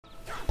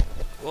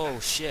Whoa,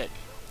 shit.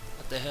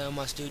 What the hell am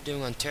I still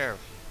doing on Tera?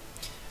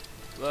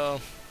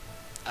 Well,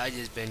 I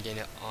just been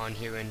getting on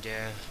here and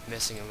there,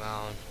 messing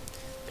around.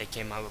 They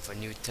came out with a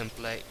new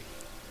template.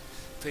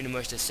 Pretty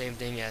much the same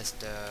thing as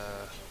the,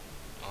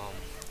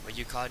 what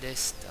you call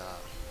this? The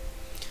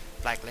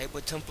black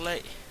label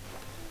template.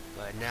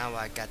 But now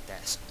I got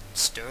that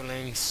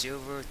sterling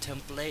silver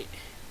template.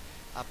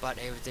 I bought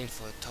everything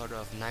for a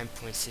total of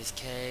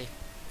 9.6k.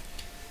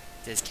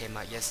 This came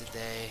out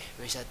yesterday,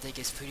 which I think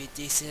is pretty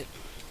decent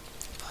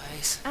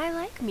price. I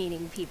like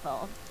meeting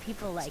people.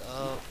 People like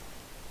you.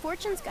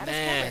 Fortune's got us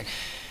man, covered.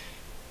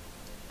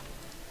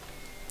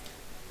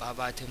 bye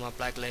bye to my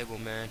black label,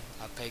 man.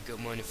 I paid good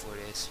money for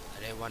this. I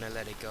didn't want to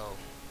let it go.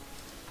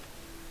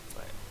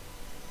 But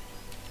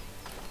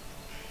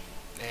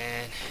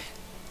man,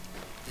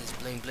 this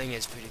bling bling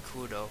is pretty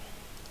cool though.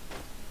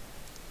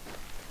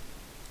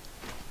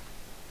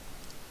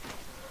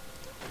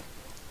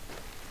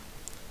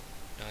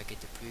 Now I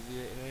get to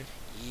preview it, man.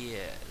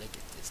 Yeah, look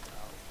at this dog.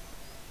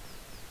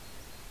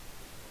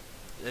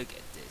 Look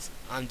at this.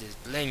 I'm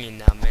just blinging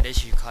now, man. They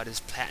should call this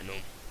platinum.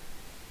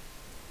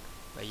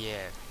 But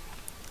yeah,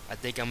 I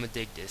think I'm gonna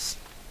dig this.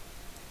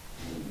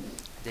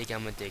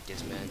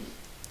 Man.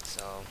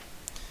 So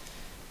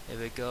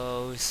here it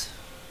goes.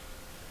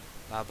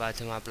 Bye bye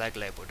to my black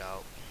label,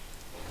 dog.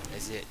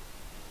 That's it.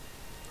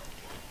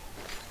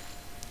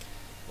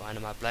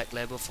 Buying my black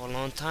label for a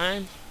long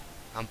time.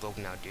 I'm broke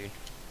now, dude.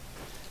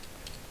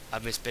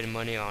 I've been spending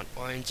money on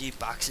orangey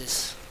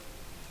boxes.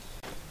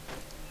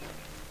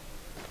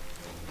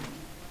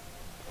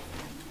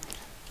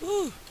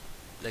 Woo!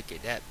 Look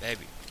at that,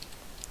 baby.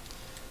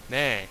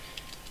 Man,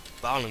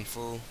 ballin',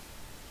 fool.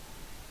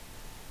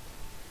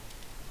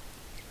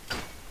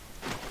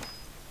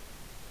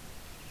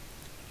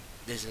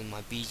 This is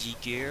my BG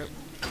gear.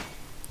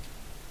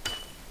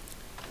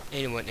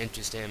 Anyone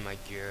interested in my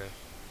gear,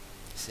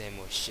 same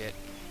old shit.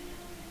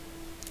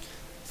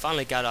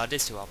 Finally got all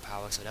this to our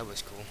power, so that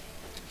was cool.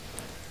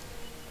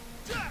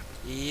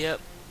 Yep.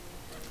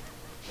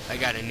 I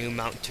got a new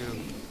mount too.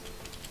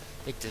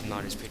 I think this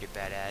mount is pretty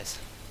badass.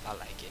 I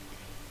like it.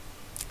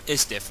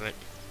 It's different.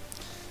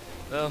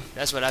 Well,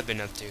 that's what I've been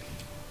up to.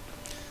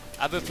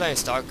 I've been playing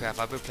StarCraft.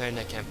 I've been playing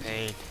the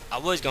campaign. I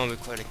was gonna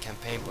record a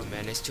campaign, but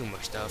man, it's too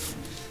much stuff.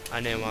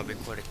 I didn't want to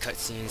record the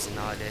cutscenes and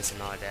all this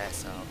and all that,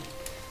 so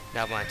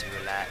now I wanted to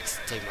relax,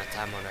 take my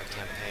time on that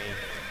campaign.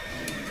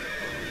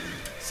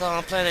 So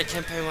I'm playing that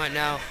campaign right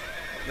now.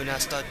 When I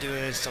start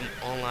doing some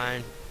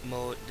online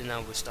mode, then I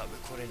will start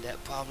recording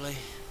that probably.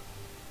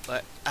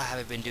 But I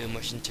haven't been doing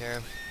much in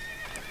Tera.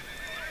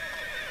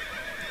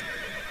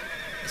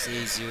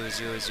 See, 0,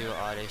 0, 0,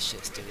 all this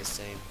shit still the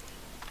same.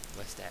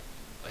 What's that?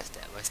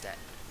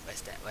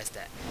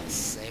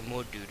 Same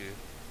old doo-doo.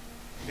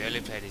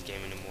 Barely play this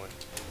game anymore.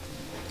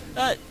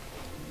 But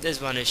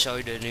just wanted to show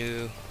you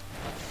the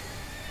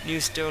new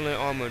sterling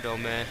armor though,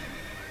 man.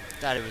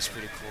 Thought it was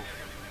pretty cool.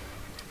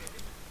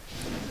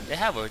 They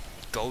have a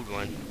gold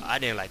one. I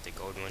didn't like the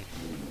gold one.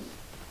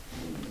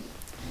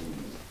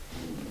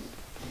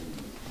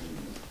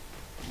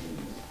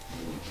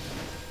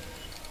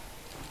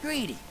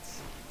 Greetings.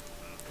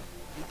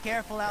 Be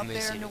careful out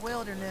there in the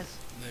wilderness.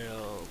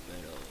 Middle.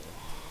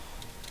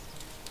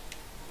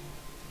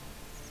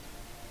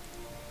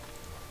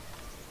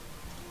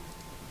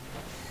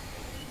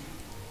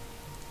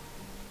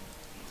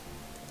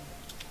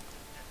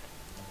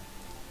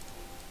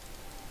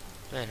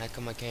 Man, how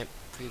come I can't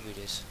preview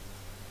this?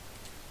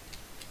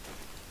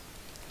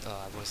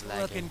 Oh, I was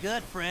lagging. Looking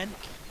good, friend.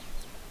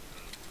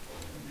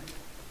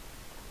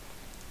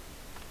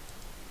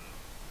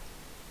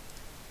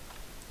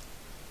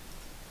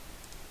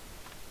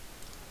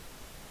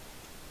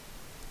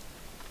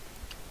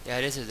 Yeah,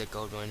 this is the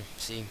gold one.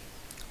 See,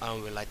 I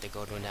don't really like the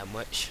gold one that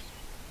much.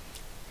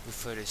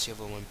 Prefer the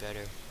silver one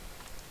better.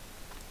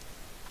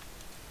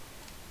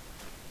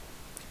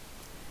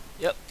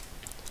 Yep.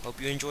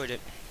 Hope you enjoyed it.